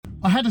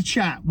I had a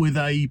chat with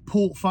a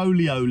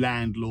portfolio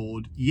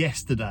landlord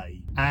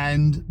yesterday,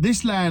 and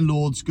this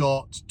landlord's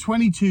got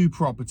 22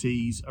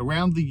 properties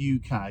around the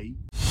UK.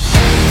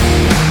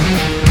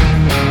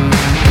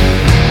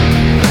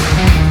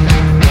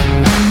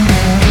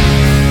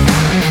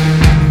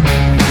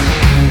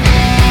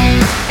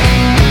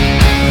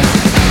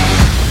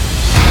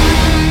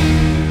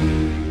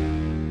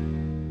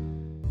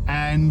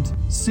 And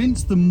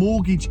since the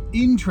mortgage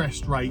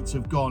interest rates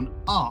have gone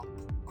up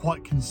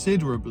quite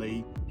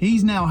considerably,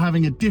 he's now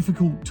having a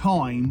difficult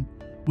time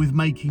with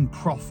making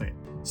profit.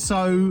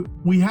 So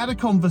we had a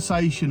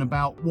conversation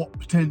about what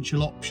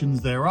potential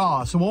options there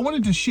are. So I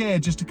wanted to share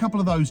just a couple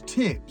of those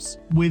tips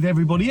with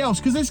everybody else,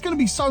 because there's going to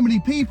be so many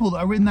people that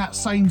are in that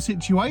same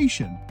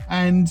situation.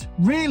 And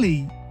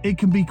really, it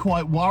can be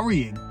quite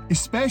worrying,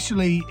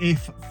 especially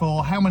if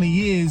for how many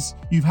years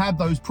you've had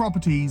those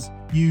properties,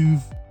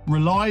 you've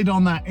relied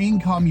on that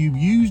income, you've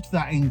used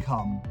that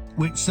income,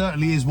 which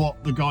certainly is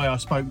what the guy I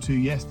spoke to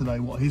yesterday,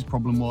 what his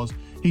problem was.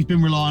 He's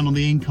been relying on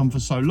the income for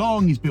so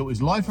long, he's built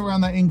his life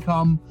around that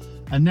income,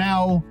 and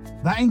now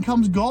that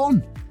income's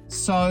gone.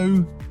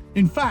 So,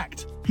 in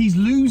fact, he's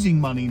losing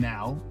money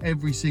now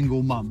every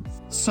single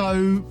month.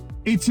 So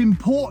it's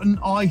important,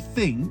 I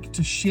think,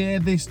 to share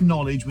this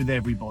knowledge with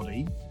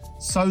everybody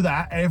so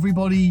that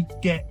everybody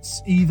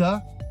gets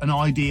either an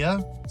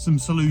idea, some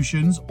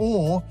solutions,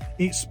 or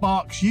it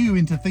sparks you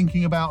into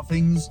thinking about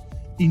things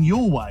in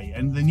your way,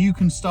 and then you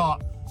can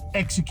start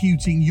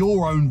executing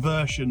your own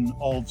version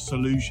of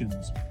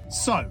solutions.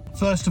 So,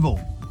 first of all,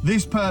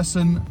 this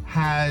person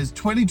has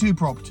 22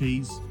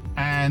 properties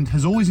and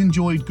has always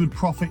enjoyed good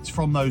profits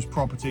from those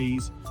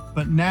properties,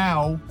 but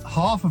now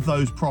half of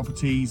those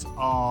properties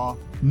are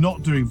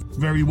not doing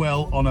very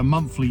well on a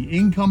monthly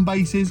income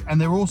basis, and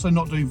they're also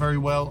not doing very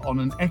well on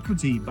an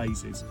equity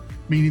basis,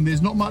 meaning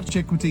there's not much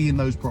equity in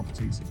those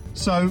properties.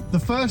 So the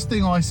first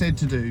thing I said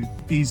to do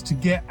is to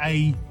get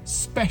a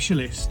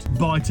specialist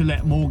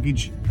buy-to-let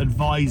mortgage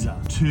advisor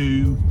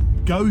to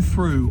go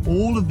through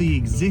all of the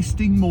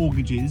existing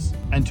mortgages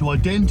and to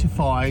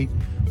identify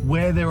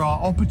where there are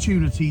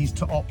opportunities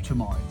to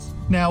optimize.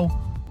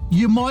 Now,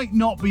 you might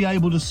not be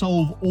able to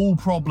solve all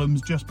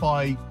problems just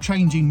by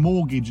changing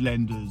mortgage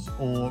lenders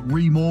or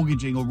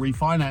remortgaging or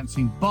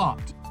refinancing,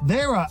 but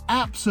there are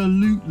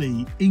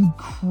absolutely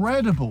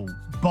incredible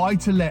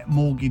buy-to-let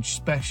mortgage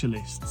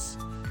specialists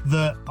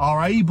that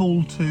are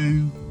able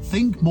to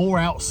think more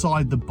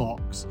outside the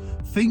box,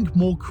 think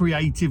more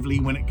creatively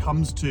when it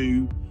comes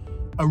to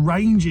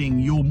arranging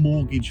your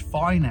mortgage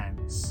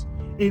finance.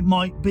 It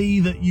might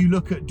be that you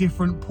look at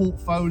different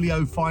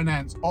portfolio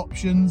finance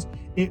options.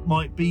 It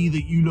might be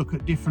that you look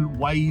at different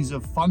ways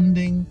of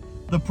funding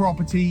the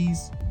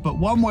properties. But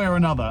one way or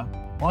another,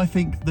 I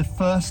think the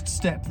first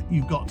step that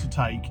you've got to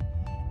take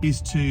is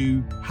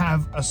to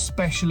have a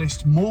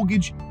specialist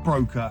mortgage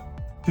broker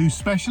who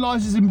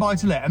specializes in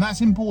buy-to-let. And that's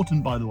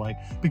important, by the way,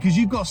 because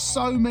you've got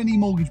so many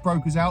mortgage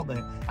brokers out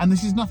there, and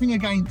this is nothing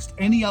against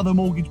any other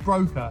mortgage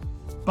broker,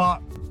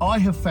 but I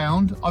have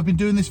found, I've been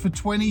doing this for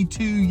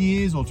 22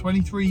 years or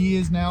 23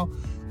 years now,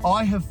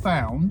 I have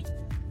found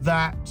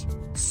that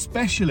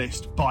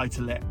specialist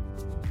buy-to-let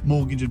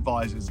mortgage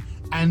advisors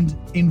and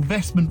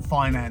investment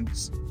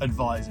finance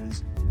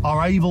advisors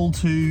are able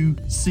to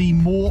see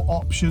more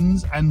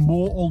options and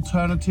more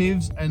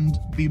alternatives and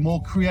be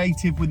more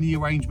creative with the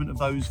arrangement of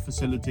those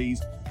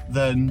facilities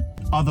than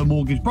other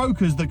mortgage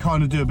brokers that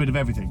kind of do a bit of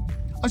everything.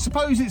 I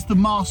suppose it's the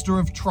master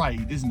of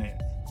trade, isn't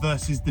it?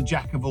 Versus the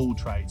jack of all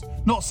trades.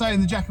 Not saying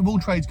the jack of all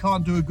trades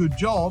can't do a good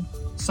job,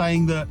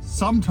 saying that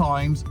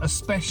sometimes a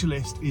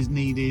specialist is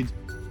needed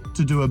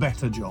to do a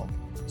better job.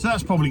 So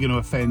that's probably going to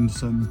offend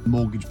some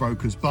mortgage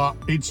brokers, but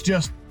it's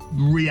just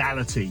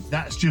reality.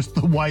 That's just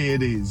the way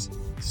it is.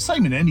 It's the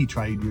same in any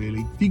trade,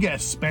 really. If you get a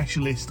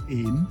specialist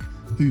in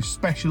who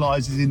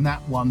specializes in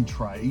that one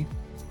trade,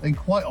 then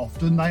quite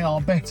often they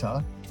are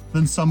better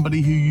than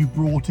somebody who you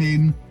brought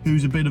in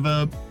who's a bit of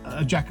a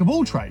jack of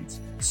all trades.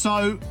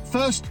 So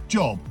first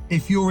job,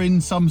 if you're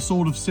in some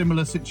sort of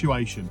similar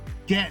situation,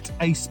 get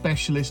a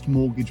specialist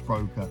mortgage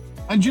broker.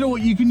 And you know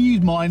what? You can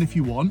use mine if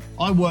you want.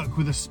 I work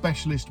with a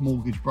specialist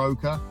mortgage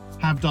broker,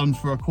 have done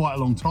for quite a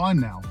long time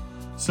now.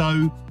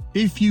 So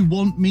if you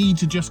want me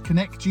to just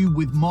connect you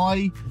with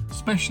my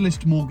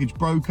specialist mortgage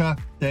broker,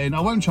 then I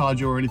won't charge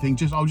you or anything.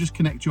 I'll just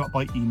connect you up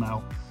by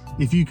email.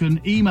 If you can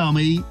email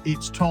me,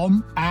 it's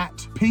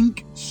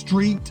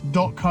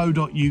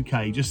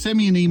tom@pinkstreet.co.uk. Just send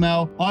me an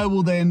email. I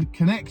will then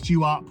connect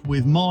you up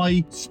with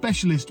my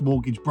specialist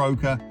mortgage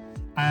broker,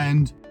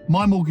 and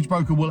my mortgage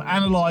broker will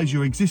analyze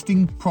your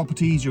existing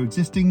properties, your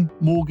existing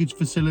mortgage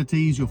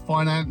facilities, your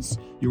finance,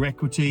 your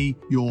equity,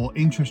 your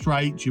interest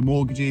rates, your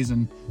mortgages,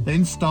 and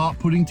then start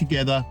putting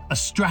together a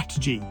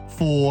strategy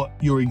for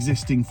your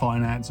existing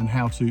finance and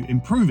how to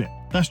improve it.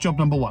 That's job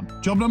number one.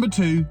 Job number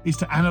two is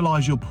to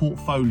analyze your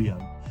portfolio.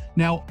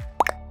 Now,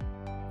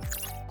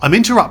 I'm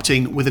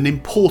interrupting with an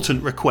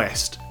important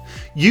request.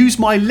 Use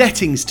my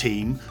lettings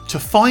team to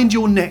find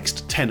your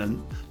next tenant,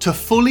 to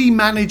fully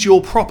manage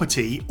your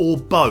property, or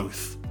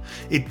both.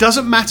 It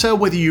doesn't matter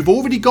whether you've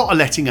already got a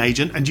letting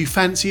agent and you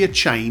fancy a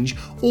change,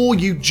 or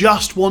you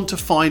just want to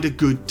find a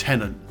good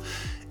tenant.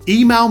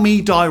 Email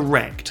me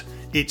direct.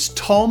 It's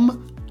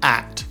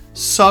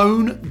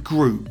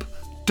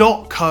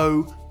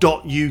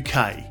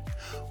tom@sohngroup.co.uk.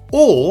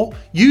 Or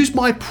use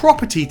my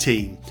property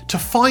team to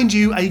find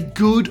you a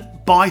good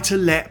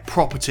buy-to-let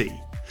property.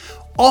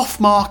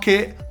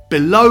 Off-market,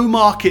 below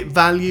market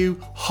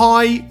value,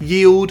 high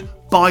yield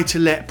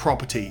buy-to-let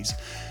properties.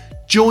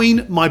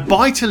 Join my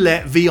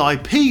buy-to-let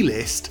VIP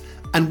list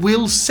and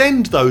we'll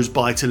send those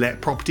buy-to-let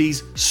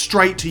properties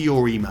straight to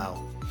your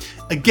email.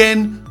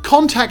 Again,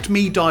 contact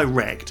me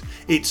direct.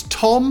 It's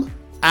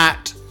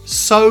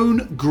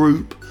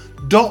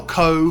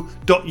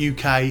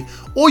tom@sohngroup.co.uk,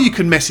 or you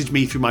can message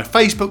me through my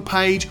Facebook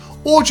page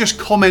or just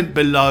comment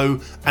below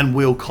and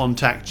we'll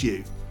contact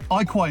you.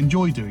 I quite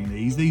enjoy doing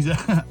these.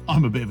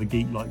 I'm a bit of a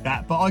geek like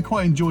that, but I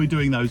quite enjoy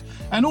doing those.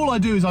 And all I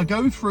do is I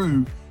go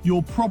through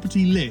your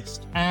property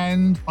list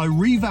and I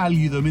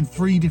revalue them in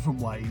 3 different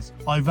ways.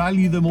 I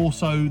value them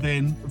also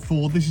then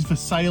this is for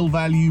sale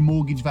value,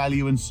 mortgage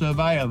value and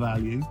surveyor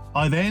value.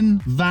 I then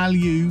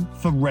value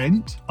for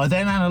rent. I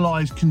then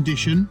analyse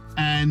condition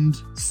and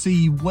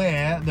see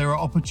where there are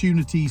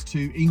opportunities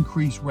to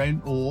increase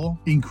rent or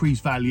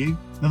increase value.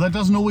 Now that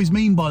doesn't always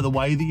mean, by the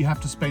way, that you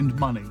have to spend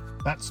money.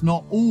 That's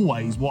not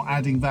always what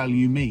adding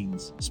value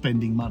means,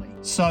 spending money.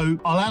 So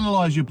I'll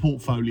analyse your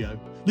portfolio.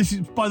 This is,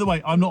 by the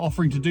way, I'm not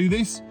offering to do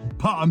this,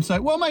 but I'm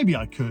saying, well, maybe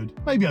I could,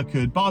 but I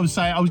was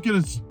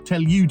going to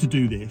tell you to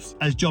do this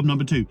as job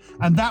number 2.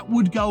 And that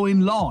would go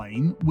in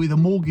line with a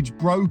mortgage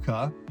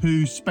broker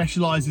who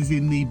specialises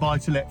in the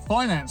buy-to-let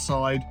finance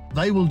side.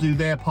 They will do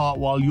their part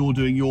while you're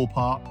doing your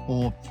part.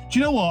 Or, do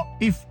you know what?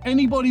 If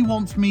anybody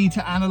wants me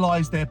to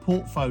analyse their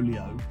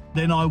portfolio,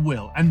 then I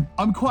will. And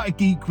I'm quite a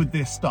geek with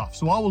this stuff,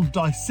 so I will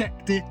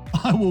dissect it.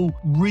 I will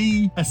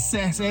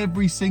reassess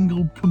every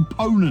single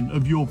component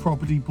of your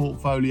property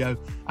portfolio,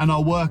 and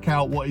I'll work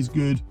out what is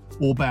good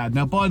or bad.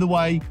 Now, by the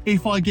way,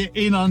 if I get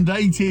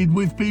inundated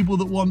with people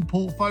that want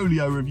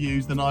portfolio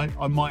reviews, then I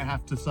might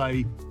have to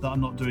say that I'm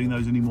not doing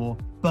those anymore.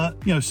 But,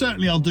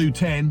 certainly I'll do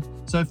 10.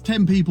 So if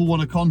 10 people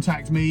want to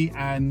contact me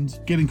and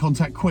get in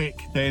contact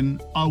quick,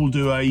 then I will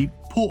do a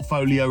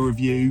portfolio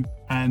review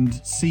and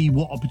see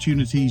what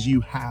opportunities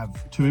you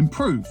have to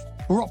improve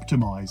or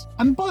optimize.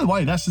 And by the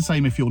way, that's the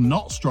same if you're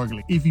not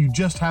struggling. If you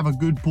just have a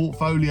good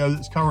portfolio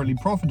that's currently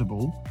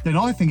profitable, then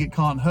I think it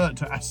can't hurt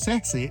to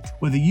assess it,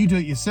 whether you do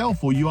it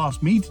yourself or you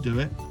ask me to do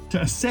it,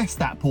 to assess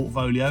that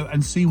portfolio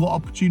and see what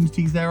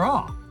opportunities there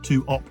are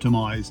to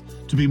optimize,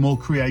 to be more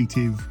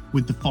creative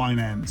with the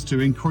finance, to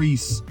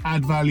increase,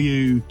 add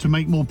value, to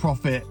make more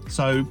profit.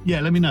 So yeah,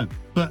 let me know.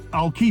 But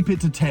I'll keep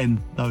it to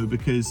 10 though,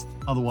 because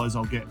otherwise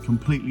I'll get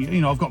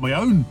completely, I've got my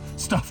own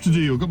stuff to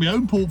do. I've got my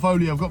own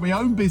portfolio. I've got my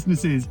own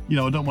businesses.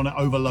 I don't want to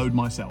overload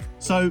myself.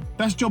 So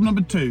that's job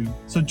number 2.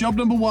 So job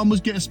number 1 was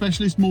get a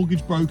specialist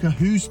mortgage broker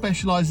who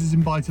specializes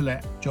in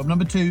buy-to-let. Job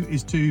number 2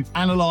 is to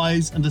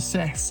analyze and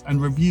assess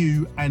and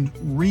review and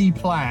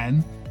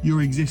replan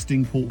your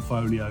existing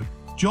portfolio.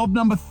 Job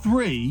number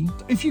 3,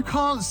 if you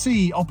can't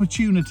see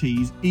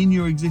opportunities in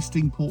your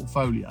existing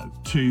portfolio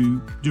to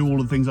do all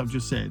the things I've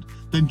just said,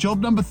 then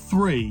job number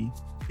 3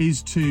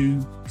 is to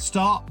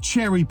start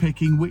cherry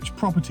picking which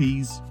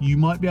properties you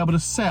might be able to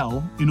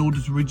sell in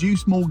order to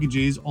reduce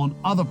mortgages on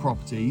other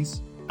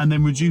properties and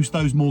then reduce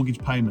those mortgage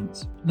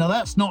payments. Now,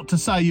 that's not to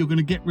say you're going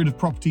to get rid of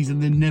properties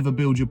and then never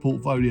build your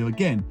portfolio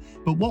again.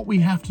 But what we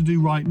have to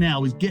do right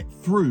now is get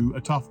through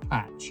a tough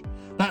patch.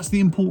 That's the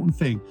important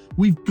thing.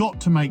 We've got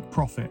to make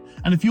profit.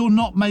 And if you're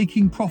not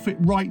making profit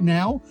right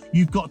now,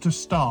 you've got to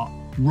start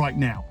right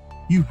now.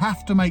 You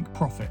have to make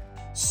profit.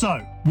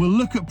 So we'll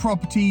look at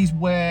properties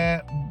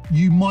where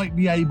you might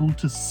be able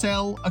to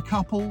sell a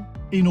couple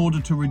in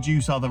order to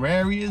reduce other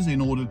areas,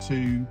 in order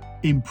to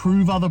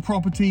improve other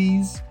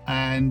properties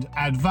and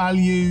add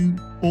value,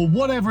 or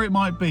whatever it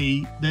might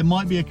be. There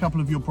might be a couple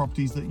of your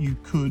properties that you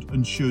could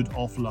and should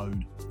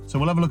offload. So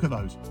we'll have a look at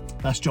those.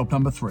 That's job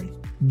number 3.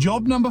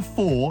 Job number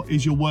 4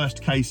 is your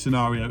worst case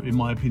scenario, in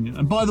my opinion.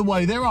 And by the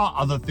way, there are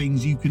other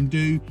things you can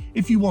do.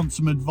 If you want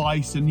some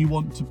advice and you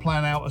want to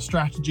plan out a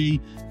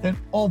strategy, then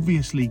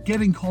obviously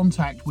get in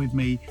contact with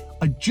me.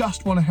 I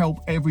just want to help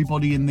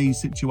everybody in these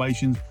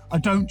situations. I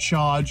don't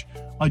charge.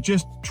 I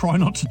just try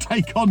not to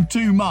take on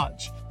too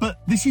much. But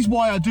this is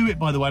why I do it,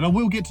 by the way, and I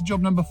will get to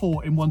job number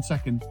 4 in 1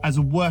 second as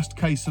a worst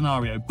case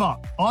scenario.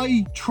 But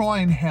I try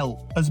and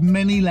help as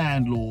many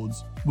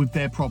landlords with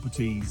their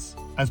properties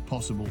as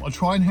possible. I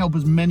try and help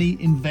as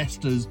many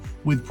investors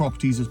with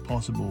properties as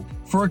possible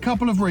for a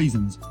couple of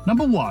reasons.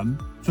 Number 1,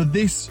 for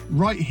this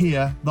right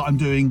here that I'm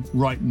doing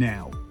right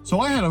now. So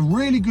I had a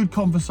really good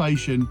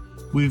conversation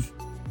with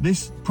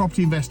this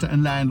property investor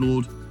and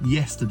landlord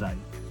yesterday.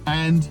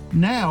 And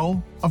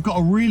now I've got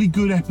a really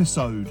good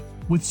episode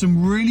with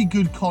some really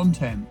good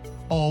content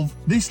of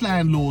this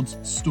landlord's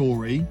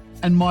story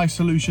and my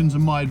solutions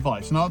and my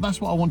advice. And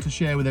that's what I want to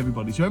share with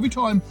everybody. So every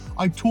time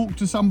I talk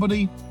to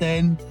somebody,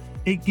 then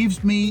it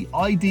gives me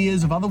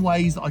ideas of other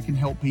ways that I can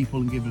help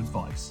people and give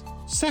advice.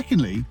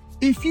 Secondly,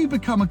 if you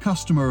become a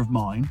customer of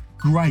mine,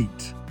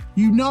 great.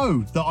 You know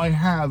that I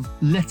have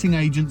letting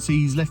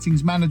agencies,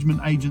 lettings management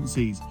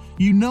agencies.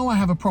 You know I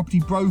have a property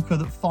broker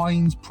that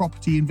finds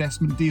property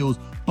investment deals,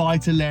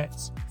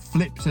 buy-to-lets,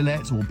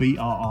 flip-to-lets, or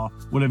BRR,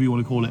 whatever you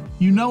want to call it.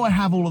 You know I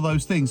have all of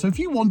those things. So if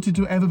you wanted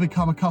to ever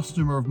become a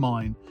customer of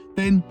mine,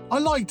 then I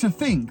like to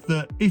think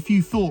that if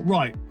you thought,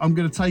 right, I'm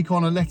going to take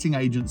on a letting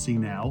agency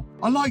now,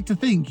 I like to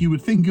think you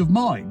would think of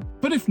mine.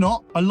 But if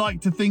not, I like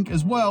to think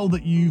as well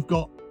that you've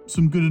got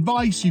some good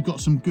advice, you've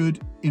got some good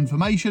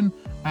information,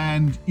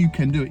 and you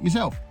can do it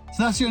yourself.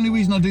 So that's the only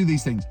reason I do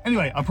these things.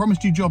 Anyway, I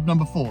promised you job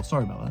number 4.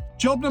 Sorry about that.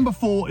 Job number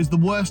 4 is the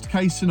worst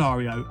case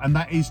scenario, and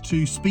that is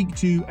to speak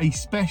to a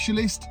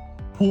specialist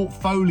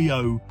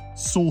portfolio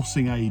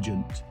sourcing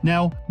agent.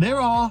 Now, there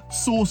are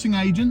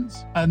sourcing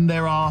agents and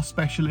there are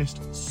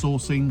specialist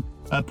sourcing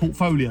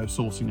portfolio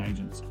sourcing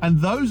agents. And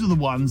those are the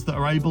ones that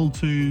are able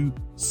to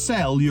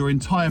sell your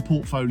entire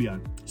portfolio.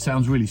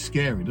 Sounds really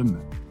scary, doesn't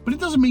it? But it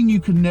doesn't mean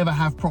you can never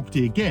have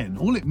property again.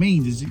 All it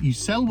means is that you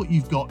sell what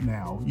you've got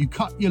now, you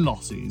cut your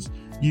losses,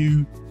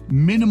 you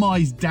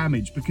minimize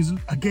damage, because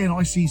again,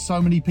 I see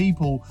so many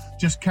people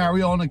just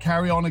carry on,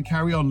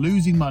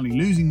 losing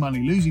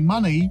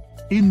money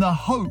in the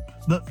hope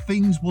that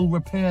things will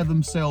repair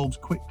themselves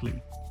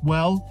quickly.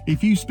 Well,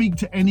 if you speak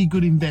to any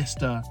good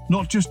investor,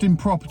 not just in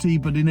property,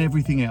 but in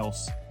everything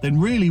else, then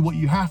really what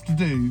you have to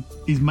do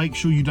is make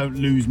sure you don't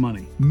lose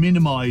money,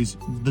 minimize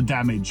the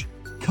damage,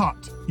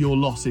 cut your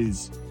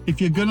losses.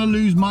 If you're gonna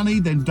lose money,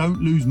 then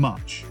don't lose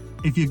much.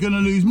 If you're gonna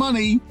lose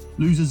money,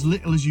 lose as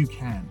little as you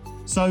can.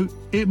 So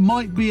it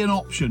might be an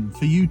option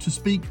for you to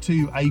speak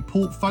to a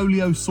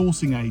portfolio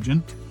sourcing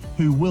agent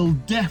who will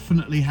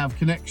definitely have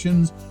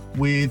connections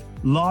with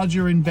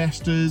larger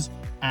investors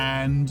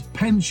and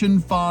pension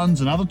funds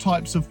and other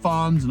types of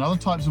funds and other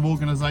types of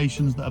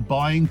organizations that are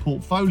buying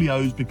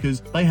portfolios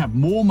because they have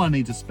more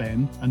money to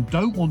spend and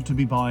don't want to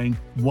be buying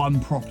one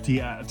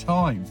property at a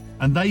time.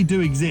 And they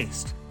do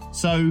exist.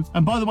 So,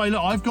 and by the way,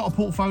 look, I've got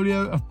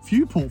a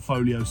few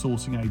portfolio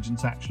sourcing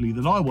agents actually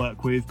that I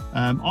work with.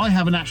 I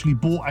haven't actually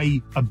bought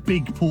a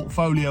big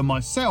portfolio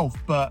myself,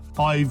 but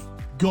I've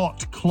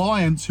got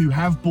clients who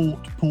have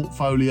bought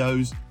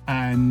portfolios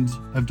and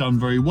have done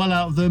very well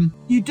out of them.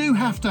 You do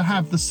have to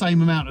have the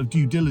same amount of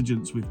due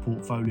diligence with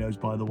portfolios,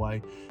 by the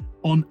way,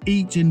 on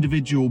each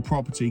individual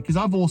property, because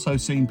I've also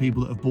seen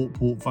people that have bought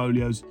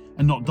portfolios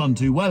and not done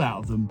too well out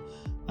of them.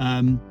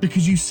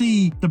 Because you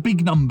see the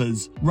big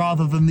numbers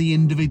rather than the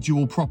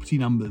individual property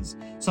numbers.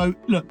 So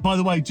look, by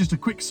the way, just a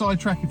quick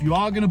sidetrack, if you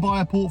are going to buy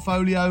a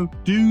portfolio,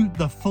 do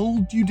the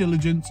full due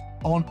diligence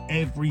on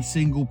every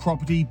single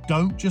property.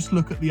 Don't just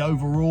look at the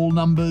overall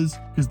numbers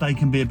because they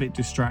can be a bit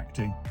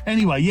distracting.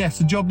 Anyway, yes,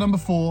 so job number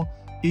 4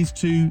 is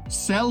to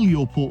sell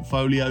your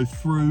portfolio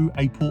through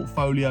a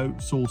portfolio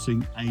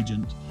sourcing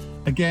agent.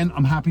 Again,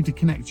 I'm happy to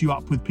connect you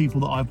up with people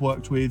that I've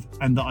worked with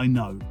and that I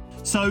know.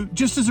 So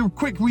just as a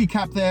quick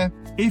recap there,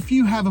 if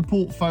you have a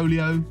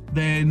portfolio,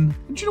 then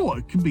do you know what?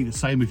 It can be the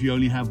same if you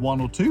only have 1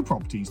 or 2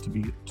 properties, to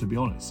be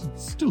honest.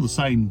 It's still the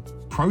same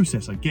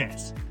process, I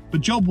guess.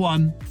 But job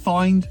 1,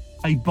 find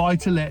a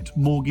buy-to-let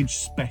mortgage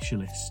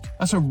specialist.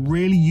 That's a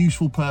really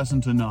useful person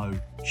to know.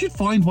 You should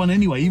find one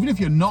anyway. Even if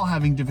you're not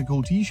having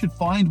difficulty, you should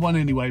find one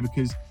anyway,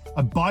 because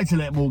a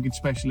buy-to-let mortgage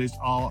specialist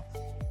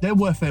they're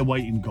worth their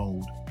weight in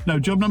gold. No,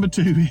 job number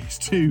 2 is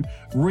to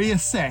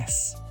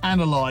reassess,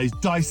 analyze,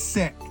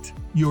 dissect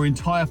your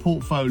entire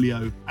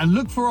portfolio and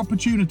look for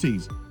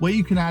opportunities where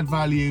you can add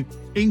value,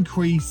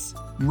 increase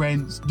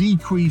rents,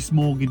 decrease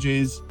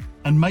mortgages,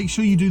 and make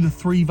sure you do the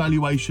 3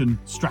 valuation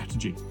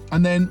strategy.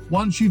 And then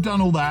once you've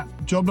done all that,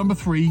 job number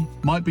 3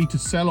 might be to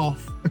sell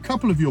off a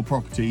couple of your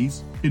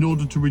properties in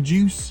order to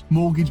reduce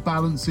mortgage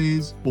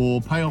balances or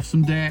pay off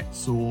some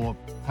debts or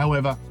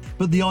however.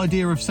 But the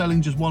idea of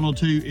selling just 1 or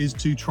 2 is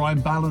to try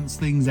and balance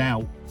things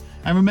out.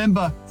 And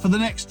remember, for the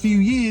next few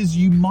years,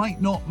 you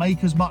might not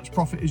make as much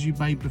profit as you've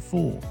made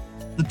before.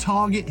 The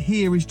target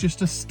here is just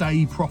to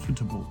stay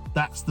profitable.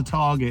 That's the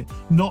target,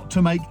 not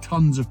to make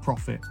tons of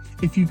profit.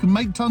 If you can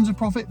make tons of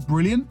profit,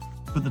 brilliant.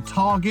 But the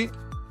target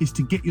is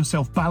to get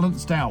yourself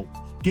balanced out,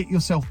 get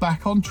yourself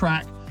back on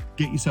track,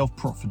 get yourself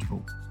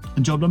profitable.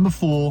 And job number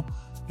 4,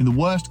 in the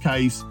worst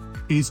case,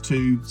 is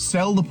to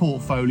sell the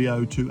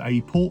portfolio to a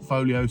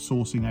portfolio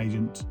sourcing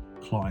agent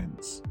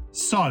clients.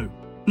 So,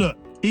 look,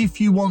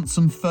 if you want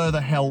some further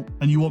help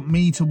and you want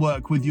me to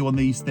work with you on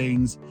these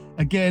things,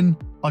 again,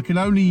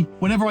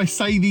 whenever I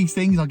say these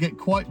things, I get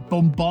quite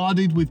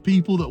bombarded with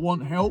people that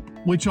want help,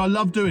 which I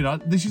love doing.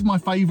 This is my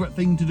favorite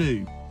thing to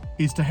do,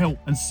 is to help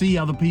and see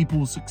other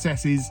people's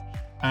successes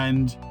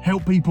and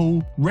help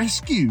people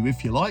rescue,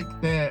 if you like,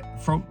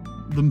 from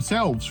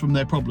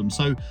their problems.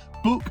 So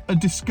book a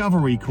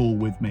discovery call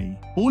with me.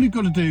 All you've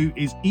got to do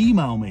is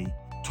email me,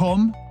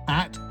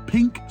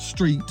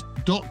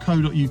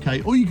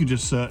 tom@pinkstreet.co.uk, or you can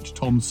just search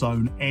Tom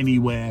Soane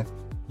anywhere,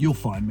 you'll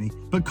find me.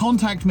 But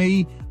contact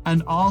me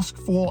and ask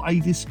for a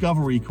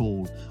discovery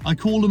call. I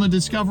call them a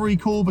discovery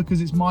call because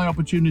it's my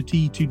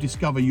opportunity to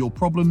discover your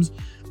problems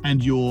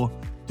and your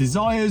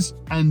desires,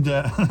 and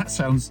that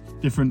sounds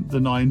different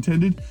than I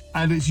intended.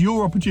 And it's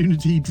your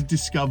opportunity to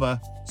discover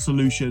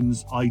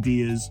solutions,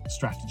 ideas,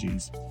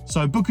 strategies.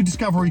 So book a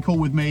discovery call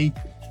with me.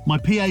 My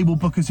PA will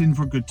book us in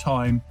for a good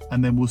time,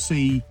 and then we'll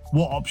see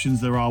what options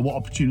there are, what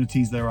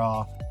opportunities there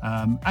are.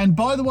 And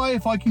by the way,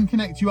 if I can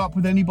connect you up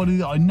with anybody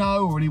that I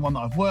know or anyone that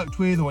I've worked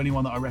with or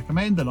anyone that I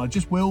recommend, then I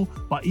just will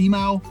by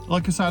email.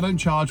 Like I say, I don't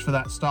charge for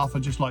that stuff. I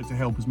just like to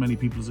help as many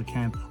people as I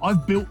can.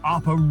 I've built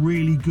up a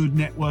really good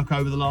network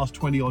over the last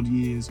 20 odd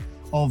years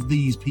of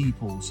these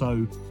people.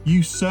 So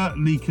you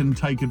certainly can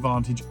take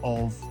advantage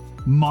of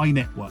my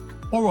network.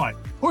 All right.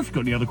 Or if you've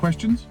got any other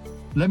questions,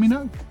 let me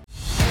know.